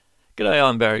G'day,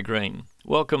 I'm Barry Green.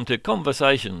 Welcome to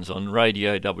Conversations on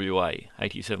Radio WA,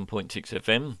 87.6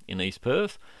 FM in East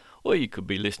Perth, or you could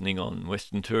be listening on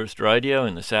Western Tourist Radio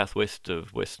in the southwest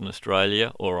of Western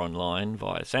Australia or online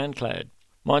via SoundCloud.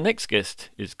 My next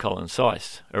guest is Colin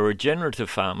Syce, a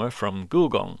regenerative farmer from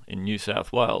Goolgong in New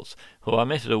South Wales, who I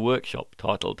met at a workshop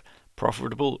titled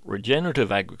Profitable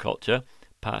Regenerative Agriculture,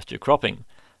 Pasture Cropping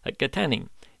at Katanning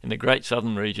in the Great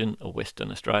Southern region of Western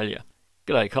Australia.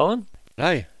 G'day, Colin.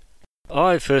 Hey.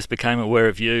 I first became aware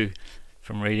of you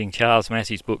from reading Charles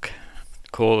Massey's book,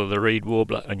 Call of the Reed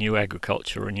Warbler, A New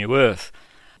Agriculture, A New Earth.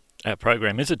 Our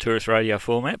program is a tourist radio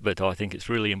format, but I think it's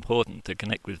really important to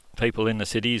connect with people in the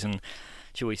cities and,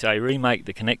 shall we say, remake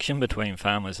the connection between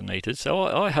farmers and eaters. So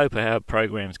I hope our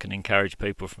programs can encourage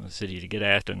people from the city to get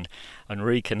out and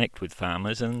reconnect with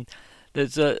farmers. And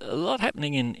there's a lot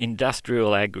happening in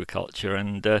industrial agriculture,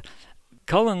 and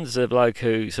Colin's a bloke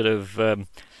who sort of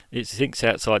thinks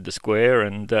outside the square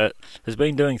and has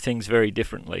been doing things very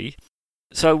differently.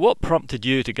 So what prompted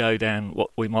you to go down what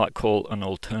we might call an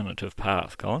alternative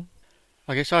path, Colin?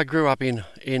 I guess I grew up in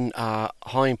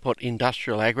high input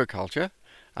industrial agriculture,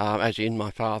 as in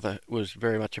my father was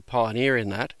very much a pioneer in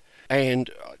that, and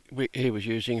he was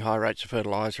using high rates of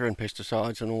fertiliser and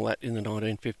pesticides and all that in the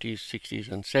 1950s, 60s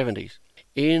and 70s.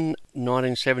 In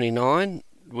 1979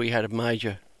 we had a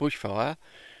major bushfire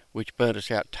which burnt us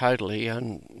out totally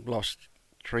and lost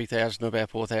 3,000 of our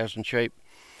 4,000 sheep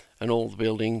and all the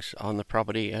buildings on the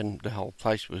property, and the whole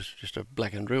place was just a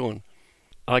blackened ruin.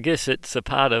 I guess it's a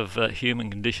part of human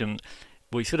condition.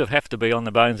 We sort of have to be on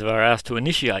the bones of our arse to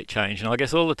initiate change, and I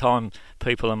guess all the time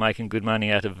people are making good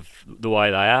money out of the way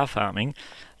they are farming,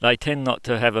 they tend not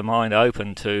to have a mind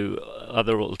open to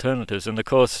other alternatives. And of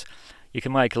course you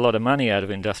can make a lot of money out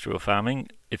of industrial farming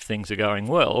if things are going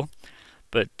well,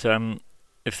 but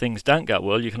if things don't go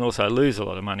well, you can also lose a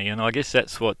lot of money, and I guess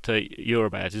that's what you're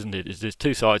about, isn't it? Is there's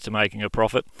two sides to making a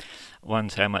profit.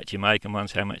 One's how much you make and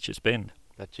one's how much you spend.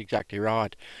 That's exactly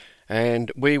right.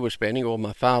 And we were spending, or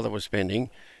my father was spending,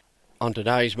 on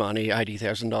today's money,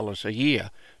 $80,000 a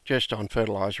year just on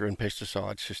fertiliser and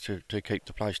pesticides just to keep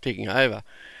the place ticking over.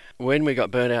 When we got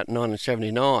burnt out in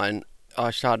 1979,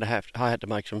 I had to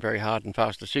make some very hard and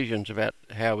fast decisions about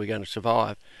how we're going to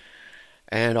survive.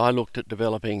 And I looked at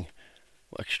developing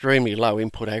extremely low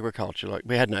input agriculture. Like,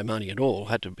 we had no money at all.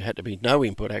 Had to be no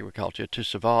input agriculture to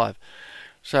survive.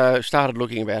 So started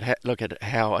looking at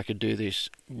how I could do this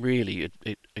really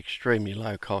at extremely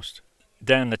low cost.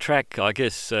 Down the track, I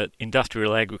guess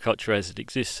industrial agriculture as it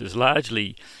exists has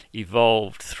largely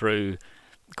evolved through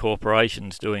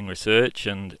corporations doing research,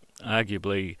 and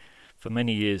arguably for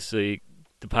many years the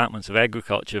departments of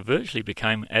agriculture virtually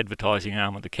became advertising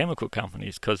arm of the chemical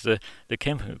companies, because the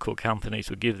chemical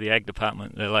companies would give the ag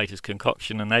department their latest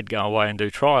concoction and they'd go away and do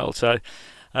trials. So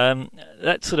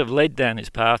that sort of led down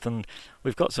this path, and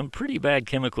we've got some pretty bad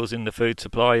chemicals in the food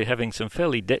supply having some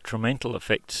fairly detrimental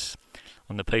effects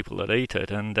on the people that eat it.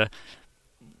 And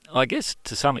I guess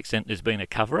to some extent there's been a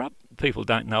cover-up. People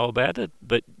don't know about it,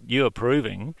 but you're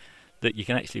proving that you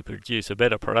can actually produce a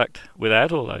better product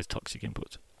without all those toxic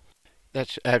inputs.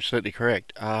 That's absolutely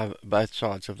correct. Both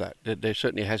sides of that. There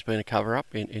certainly has been a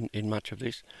cover-up in much of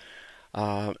this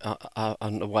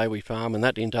on the way we farm, and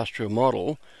that industrial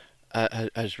model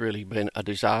has really been a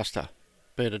disaster.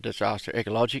 Been a disaster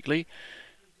ecologically,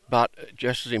 but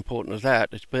just as important as that,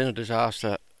 it's been a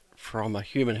disaster from a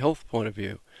human health point of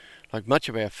view. Like, much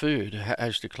of our food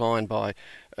has declined by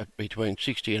between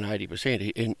 60 and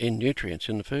 80% in nutrients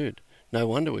in the food. No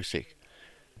wonder we're sick.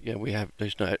 Yeah,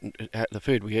 the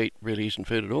food we eat really isn't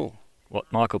food at all.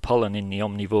 What Michael Pollan in The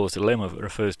Omnivore's Dilemma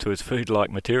refers to as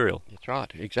food-like material. That's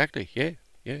right, exactly,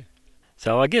 yeah.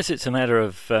 So I guess it's a matter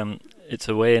of its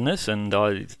awareness, and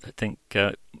I think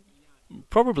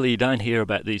probably you don't hear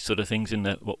about these sort of things in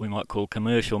what we might call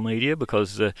commercial media,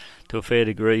 because to a fair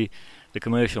degree the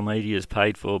commercial media is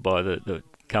paid for by the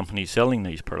companies selling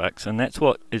these products, and that's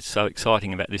what is so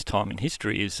exciting about this time in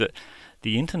history, is that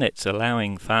the internet's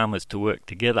allowing farmers to work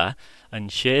together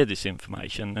and share this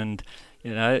information. And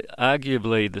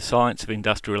arguably the science of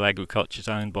industrial agriculture is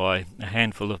owned by a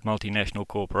handful of multinational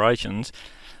corporations.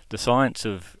 The science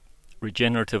of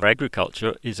regenerative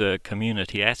agriculture is a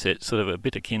community asset, sort of a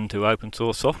bit akin to open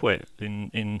source software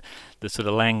in the sort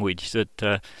of language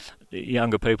that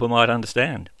younger people might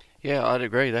understand. Yeah, I'd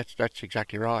agree. That's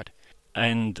exactly right.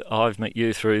 And I've met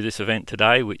you through this event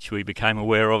today, which we became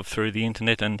aware of through the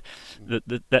internet, and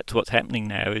that's what's happening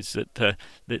now, is that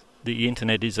the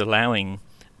internet is allowing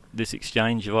this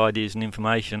exchange of ideas and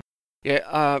information.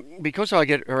 Yeah, because I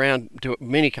get around to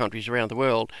many countries around the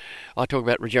world, I talk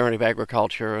about regenerative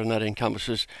agriculture, and that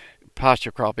encompasses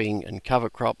pasture cropping and cover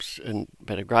crops and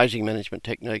better grazing management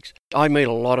techniques. I meet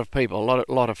a lot of people, a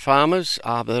lot of farmers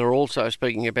that are also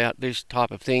speaking about this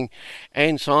type of thing,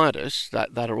 and scientists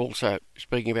that are also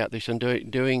speaking about this and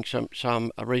doing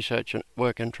some research and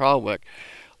work and trial work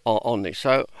on this.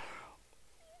 So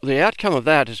the outcome of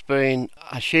that has been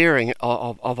a sharing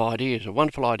of ideas, of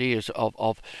wonderful ideas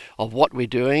of what we're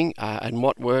doing and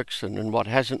what works and what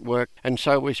hasn't worked. And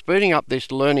so we're speeding up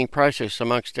this learning process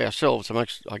amongst ourselves,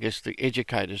 amongst, I guess, the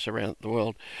educators around the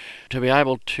world, to be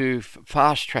able to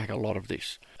fast track a lot of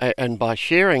this. And by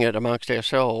sharing it amongst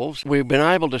ourselves, we've been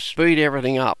able to speed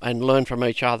everything up and learn from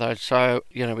each other. So,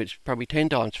 it's probably 10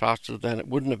 times faster than it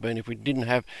wouldn't have been if we didn't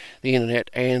have the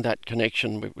internet and that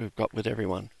connection we've got with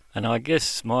everyone. And I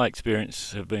guess my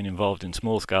experience have been involved in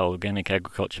small-scale organic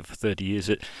agriculture for 30 years,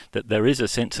 that there is a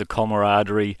sense of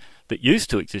camaraderie that used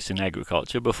to exist in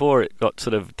agriculture before it got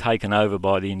sort of taken over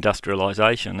by the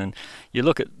industrialisation. And you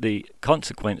look at the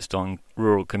consequence on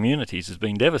rural communities has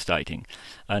been devastating.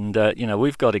 And,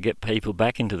 we've got to get people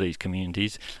back into these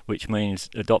communities, which means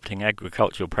adopting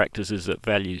agricultural practices that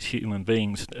values human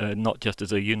beings, not just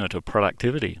as a unit of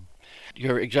productivity.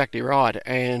 You're exactly right,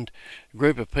 and a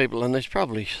group of people, and there's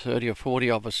probably 30 or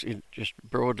 40 of us just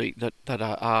broadly that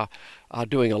are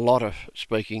doing a lot of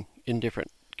speaking in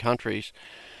different countries,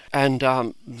 and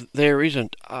there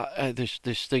isn't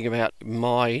this thing about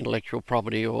my intellectual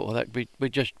property or that.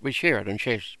 We share it and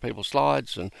share people's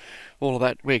slides and all of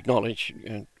that. We acknowledge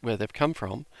where they've come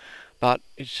from. But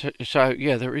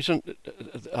there isn't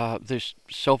this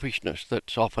selfishness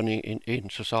that's often in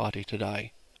society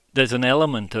today. There's an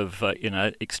element of,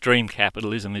 extreme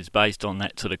capitalism is based on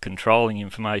that sort of controlling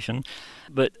information,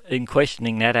 but in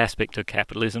questioning that aspect of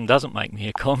capitalism doesn't make me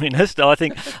a communist. I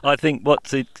think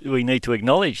we need to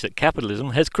acknowledge that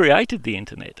capitalism has created the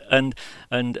internet, and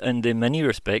in many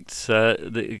respects,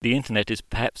 the internet is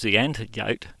perhaps the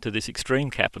antidote to this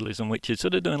extreme capitalism, which is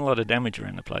sort of doing a lot of damage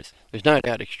around the place. There's no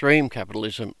doubt extreme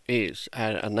capitalism is,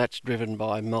 and that's driven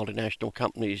by multinational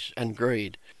companies and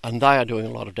greed, and they are doing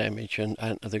a lot of damage, and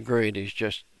the greed is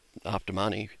just after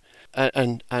money,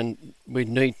 and we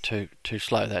need to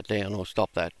slow that down or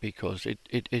stop that, because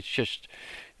it's just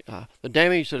the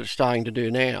damage that it's starting to do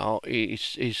now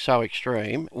is so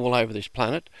extreme all over this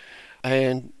planet,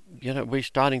 and we're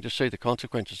starting to see the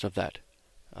consequences of that,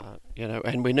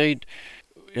 and we need.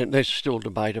 There's still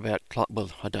debate about I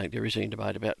don't think there is any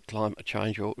debate about climate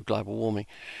change or global warming,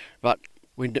 but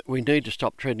we need to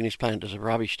stop treating this planet as a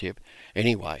rubbish tip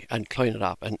anyway, and clean it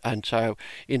up. And so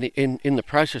in the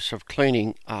process of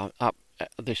cleaning up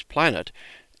this planet,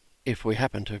 if we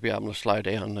happen to be able to slow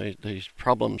down these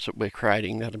problems that we're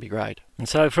creating, that'd be great. And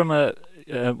so from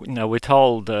we're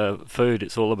told food,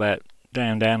 it's all about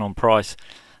down on price.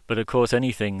 But of course,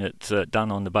 anything that's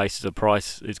done on the basis of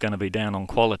price is going to be down on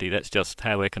quality. That's just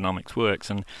how economics works.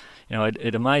 And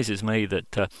it amazes me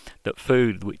that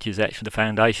food, which is actually the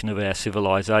foundation of our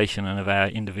civilization and of our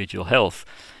individual health,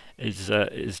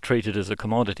 is treated as a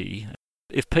commodity.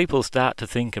 If people start to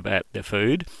think about their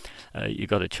food, you've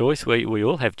got a choice. We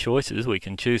all have choices. We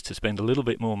can choose to spend a little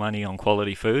bit more money on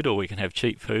quality food, or we can have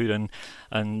cheap food and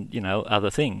other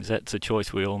things. That's a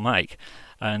choice we all make.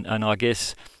 And I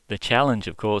guess the challenge,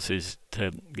 of course, is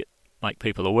to make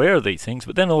people aware of these things,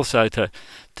 but then also to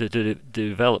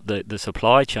develop the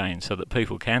supply chain so that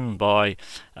people can buy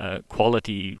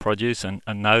quality produce and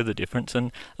know the difference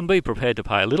and be prepared to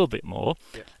pay a little bit more.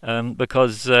 Yep.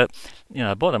 Because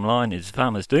bottom line is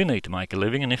farmers do need to make a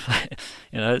living, and if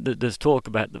there's talk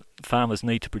about the farmers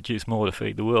need to produce more to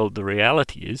feed the world, the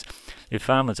reality is if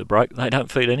farmers are broke, they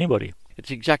don't feed anybody.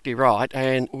 It's exactly right,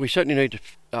 and we certainly need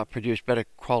to produce better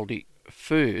quality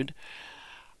food.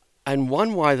 And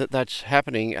one way that's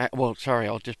happening, I'll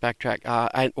just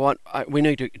backtrack. We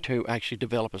need to actually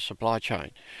develop a supply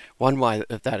chain. One way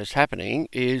that is happening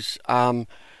is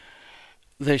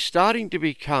they're starting to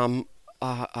become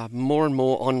more and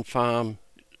more on-farm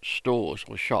stores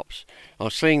or shops. I'm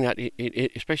seeing that,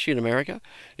 especially in America.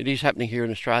 It is happening here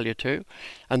in Australia too,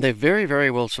 and they're very,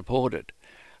 very well supported.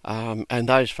 And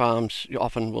those farms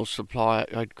often will supply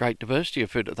a great diversity of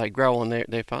food that they grow on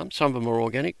their farms. Some of them are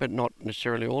organic, but not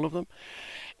necessarily all of them.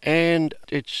 And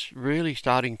it's really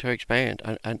starting to expand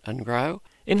and grow.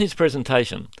 In his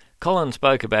presentation, Colin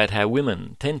spoke about how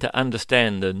women tend to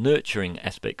understand the nurturing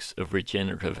aspects of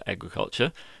regenerative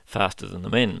agriculture faster than the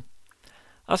men.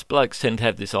 Us blokes tend to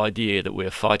have this idea that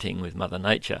we're fighting with Mother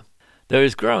Nature. There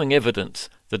is growing evidence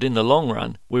that in the long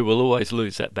run we will always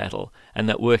lose that battle, and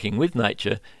that working with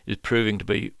nature is proving to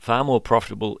be far more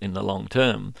profitable in the long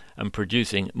term and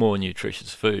producing more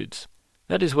nutritious foods.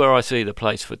 That is where I see the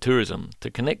place for tourism,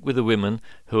 to connect with the women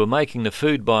who are making the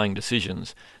food buying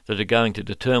decisions that are going to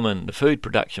determine the food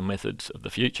production methods of the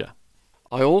future.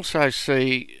 I also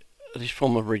see this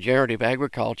form of regenerative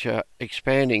agriculture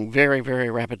expanding very, very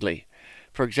rapidly.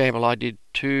 For example, I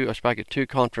spoke at 2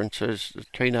 conferences, the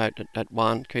keynote at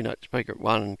one, keynote speaker at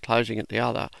one, and closing at the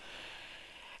other.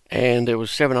 And there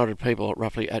was 700 people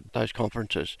roughly at those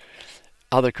conferences.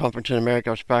 Other conferences in America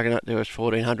I've spoken at, there was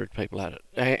 1,400 people at it,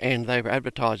 and they were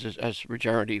advertised as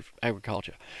regenerative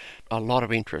agriculture. A lot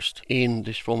of interest in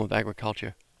this form of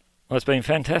agriculture. Well, it's been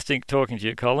fantastic talking to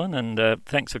you, Colin, and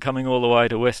thanks for coming all the way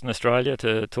to Western Australia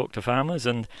to talk to farmers,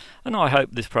 and I hope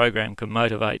this program can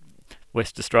motivate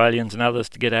West Australians and others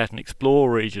to get out and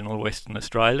explore regional Western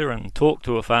Australia and talk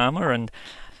to a farmer. And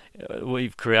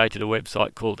we've created a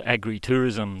website called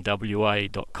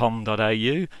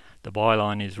agritourismwa.com.au. The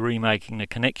byline is Remaking the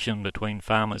Connection Between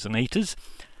Farmers and Eaters.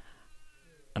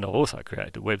 And I also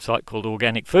created a website called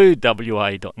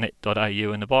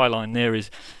organicfoodwa.net.au, and the byline there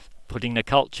is putting the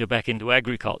culture back into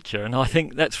agriculture. And I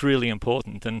think that's really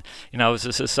important. And, as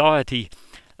a society,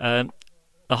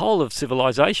 the whole of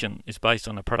civilization is based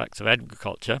on the products of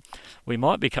agriculture. We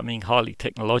might be becoming highly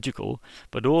technological,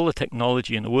 but all the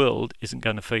technology in the world isn't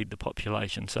going to feed the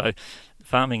population. So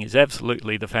farming is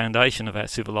absolutely the foundation of our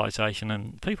civilization,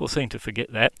 and people seem to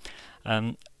forget that.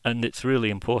 And it's really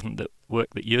important, that work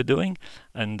that you're doing,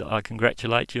 and I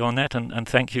congratulate you on that, and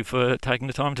thank you for taking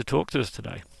the time to talk to us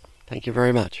today. Thank you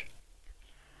very much.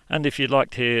 And if you'd like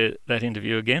to hear that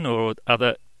interview again, or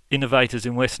other innovators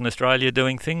in Western Australia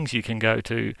doing things, you can go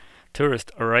to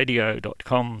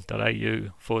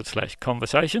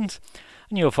touristradio.com.au/conversations,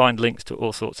 and you'll find links to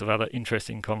all sorts of other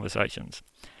interesting conversations.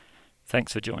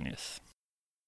 Thanks for joining us.